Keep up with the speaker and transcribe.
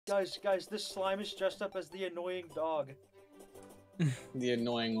Guys, this slime is dressed up as the annoying dog. The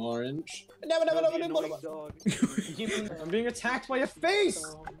annoying orange. No, the annoying dog. I'm being attacked by a face!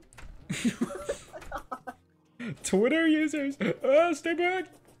 Twitter users! Stay back!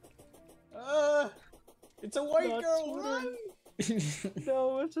 It's a white Not girl, Twitter. run!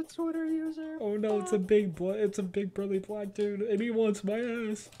 No, it's a Twitter user. Oh no, it's a big burly black dude, and he wants my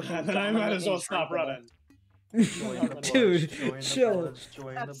ass. Then I might as well stop running. Dude, chill.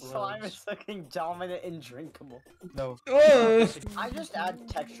 That slime is fucking dominant and drinkable. No. I just add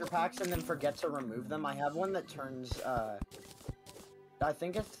texture packs and then forget to remove them. I have one that turns, I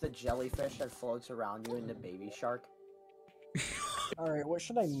think it's the jellyfish that floats around you into baby shark. Alright, what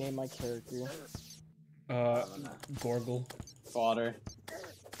should I name my character? Gorgle. Fodder.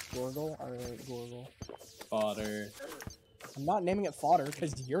 Gorgle? Alright, Gorgle. Fodder. I'm not naming it fodder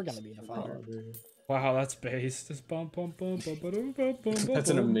because you're gonna be the fodder. Wow, that's based. Just bum bum bum bum bum bum bum. That's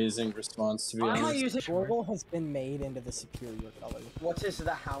an amazing response, to be I'm not honest. using Gorgle has been made into the superior color. What is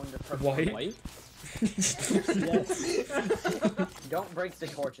the hound of purple? White. White? Yes. Don't break the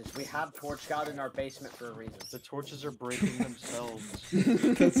torches. We have Torch God in our basement for a reason. The torches are breaking themselves.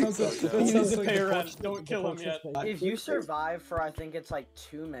 That sounds like He needs to like pay the rent. Don't kill him yet. If you survive for I think it's like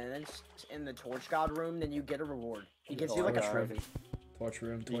 2 minutes in the Torch God room, then you get a reward. He gives you like a trophy. torch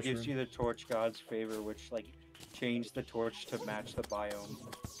room. He gives you the torch god's favor, which like change the torch to match the biome,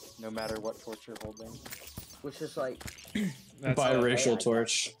 no matter what torch you're holding. Which is like Biracial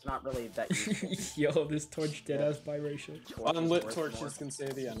torch. it's not really that useful. Yo, this torch dead ass biracial. Torch is Unlit worth torches more. can say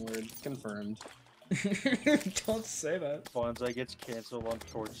the N-word. Confirmed. Don't say that. Bonsai gets canceled on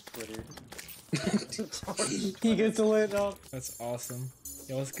Torch Twitter. He gets lit up. That's awesome.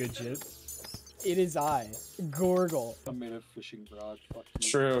 Yo, what's good, Jit? It is I, Gorgle. I made a fishing rod. Fuck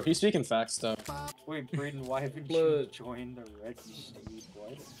you. True. He's speaking facts, though. Wait, Braeden, why haven't you Blood. joined the Red State?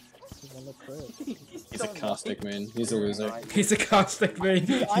 What? He's on the trip. He's a caustic man. He's a loser. He's a caustic man.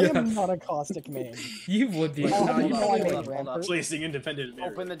 I Yeah. am not a caustic man. You would be. Oh, No, you you know I wouldn't. made Hold up. Rampart. Placing independent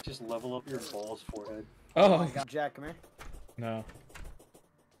America. Open the Just level up your balls forehead. Oh Jack, come here. no!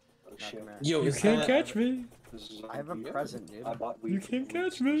 Oh Jack, shit. come here. Yo, You is can't that- catch me. This is I have a present, dude. I bought weed You from can't the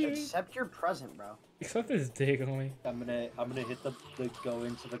catch me. Accept your present, bro. Except his dick only. I'm gonna hit the go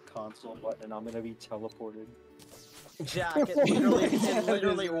into the console button and I'm gonna be teleported. Jack, it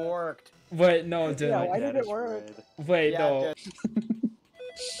literally worked. Wait, no, it Yeah, didn't. why did That it is work? red. Wait, Yeah, no.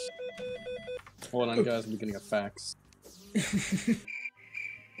 Hold on, guys. I'm getting a fax.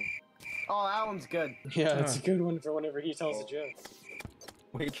 Oh, that one's good. Yeah, it's a good one for whenever he tells a joke.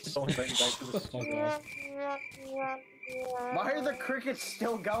 Wait, can someone bring me back to the Oh god. Why are the crickets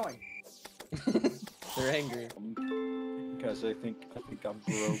still going? They're angry. Because I think I'm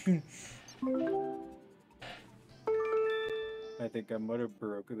broke. I think I might have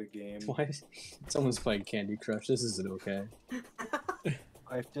broke the game. Why? Someone's playing Candy Crush. This isn't okay.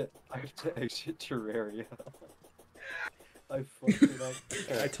 I have to exit Terraria. I fucked it up.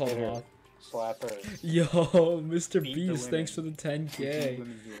 I told him off. Slap her. Yo, Mr. Beat the Beast, thanks for women. the 10K.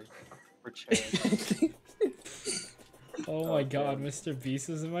 Women here. For chat. Oh my god, Mr. Beast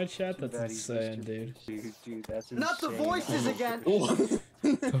is in my chat? That's insane, dude. Dude, that's insane. Not the voices again! The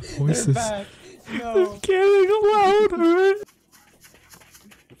voices. back. I'm No. getting louder!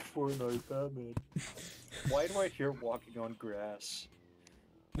 Fortnite Batman. Why do I hear walking on grass?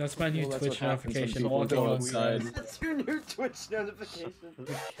 That's my new Well, that's Twitch what happens when notification. people Walking go on outside. grass. That's your new Twitch notification. The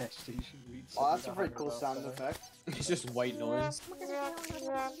gas station reads Oh, that's a something pretty cool about sound that. effect. It's just white noise.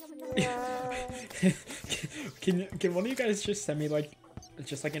 Can one of you guys just send me like an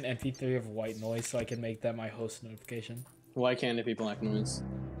MP3 of white noise so I can make that my host notification? Why can't it be black noise?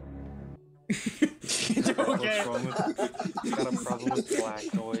 What's wrong with He's got a problem with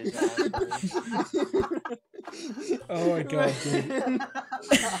black noise. Oh my god, dude.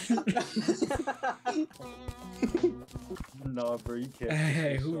 No, bro, you can't.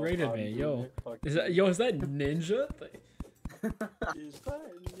 Hey, who rated me? Yo, is that Ninja? Is that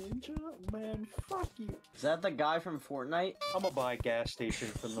Ninja? Man, fuck you. Is that the guy from Fortnite? I'm gonna buy a gas station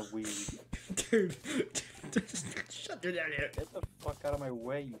from the weed. Dude, shut it down here. Get the fuck out of my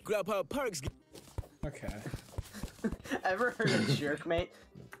way, you Grubhub perks. Okay. Ever heard of jerk, mate?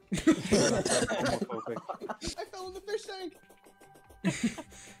 homophobic. I fell in the fish tank.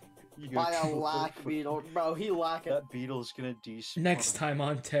 You By a homophobic. lack beetle. Bro, he lack it. That beetle's gonna despawn. Next time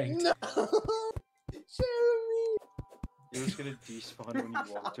on Tanked. No. Jeremy. It was gonna despawn when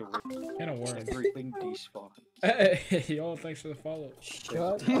you walked away. Kinda worm. Everything despawned. Hey, yo, thanks for the follow. Shut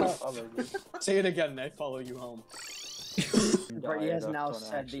I up. follow you. Say it again. I follow you home. Brady has Died now on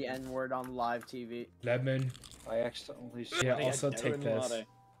said the accident. N-word on live TV. Lemon. I accidentally said Yeah, I think also I take Darren this. Latte.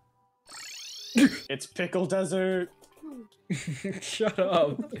 It's pickle desert. Shut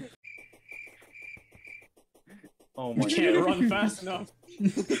up. Oh my You can't god. run fast enough.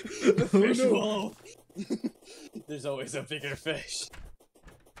 The Oh, fish no. will. There's always a bigger fish.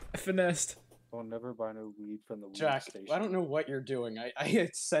 I finessed. I'll never buy no weed from the weed Jack, station. I don't know what you're doing. I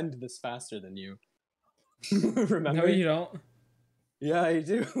send this faster than you. Remember? No, you don't. Yeah, I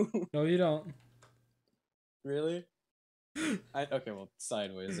do. No, you don't. Really? Okay, well,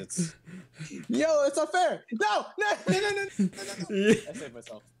 sideways. It's. Yo, it's unfair. No, no. I saved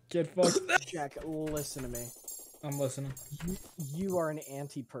myself. Get fucked. Jack, listen to me. I'm listening. You are an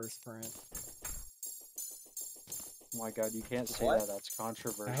anti-perspirant. Oh my god, you can't say What? that. That's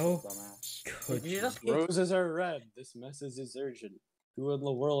controversial, How dumbass. could Did you you? just Roses are red. This message is urgent. Who in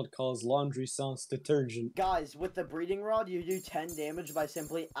the world calls laundry sans detergent? Guys, with the breeding rod, you do 10 damage by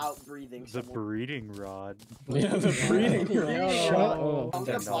simply out-breathing The someone. breeding rod. Yeah, the breeding. Shut up. I'm gonna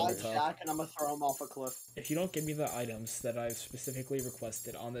That's buy all the Jack and I'm gonna throw him off a cliff. If you don't give me the items that I've specifically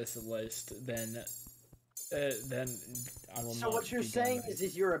requested on this list, then I will So not. what you're be saying going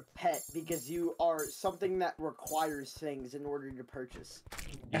is you're a pet because you are something that requires things in order to purchase.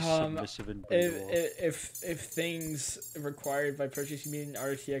 You submissive and brutal. if things required by purchase you mean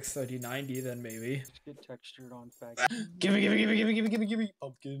RTX 3090, then maybe. Just get textured on faggot. Gimme.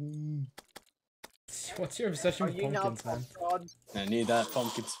 Pumpkin. What's your obsession Are with you now pumpkins, man? pet fraud? I need that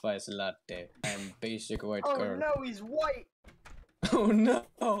pumpkin spice latte and basic white Oh girl. no, he's white! Oh no!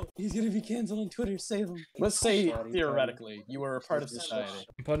 He's gonna be cancelled on Twitter. Save him. Let's say Sorry, theoretically you were a part of society.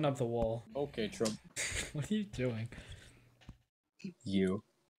 I'm putting up the wall. Okay, Trump. What are you doing? You.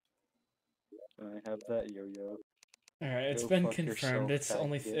 I have that yo-yo. Alright, it's Go been fuck confirmed. yourself, It's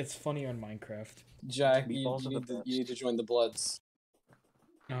only faggot. it's funnier in Minecraft. Jack, Meatballs are the you need to best. join the Bloods.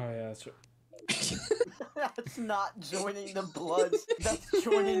 Oh yeah, that's right. That's not joining the Bloods. That's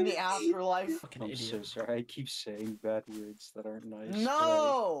joining the afterlife. Fucking I'm so idiot. sorry. I keep saying bad words that aren't nice. but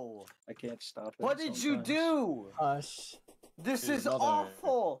No! I can't stop it. What did you sometimes. do? Hush. This Your is mother.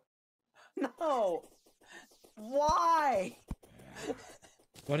 awful! No! Why?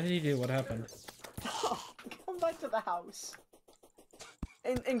 What did he do? What happened? Come back to the house.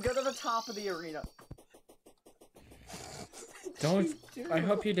 And go to the top of the arena. Don't. I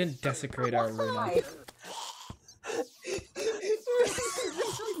hope you didn't desecrate our arena. Why?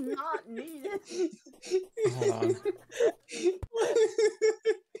 This is not needed. Hold on.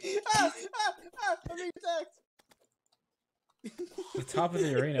 I'm being attacked. The top of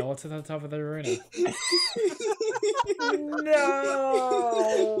the arena. What's at the top of the arena?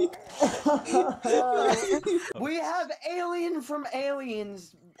 No! We have Alien from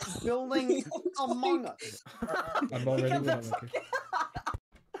Aliens building Among Us. I'm already Get the with fuck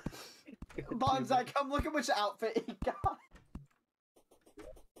him. Bonsai, come look at which outfit he got.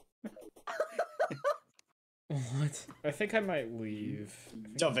 What? I think I might leave. I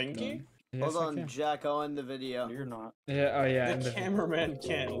think Da I'm Vinci? done. Yes, Hold I on, can. Jack, I'll end the video. You're not. Yeah. Oh yeah. The and cameraman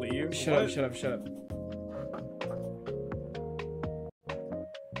can't leave. Shut What? up. Shut up. Shut up.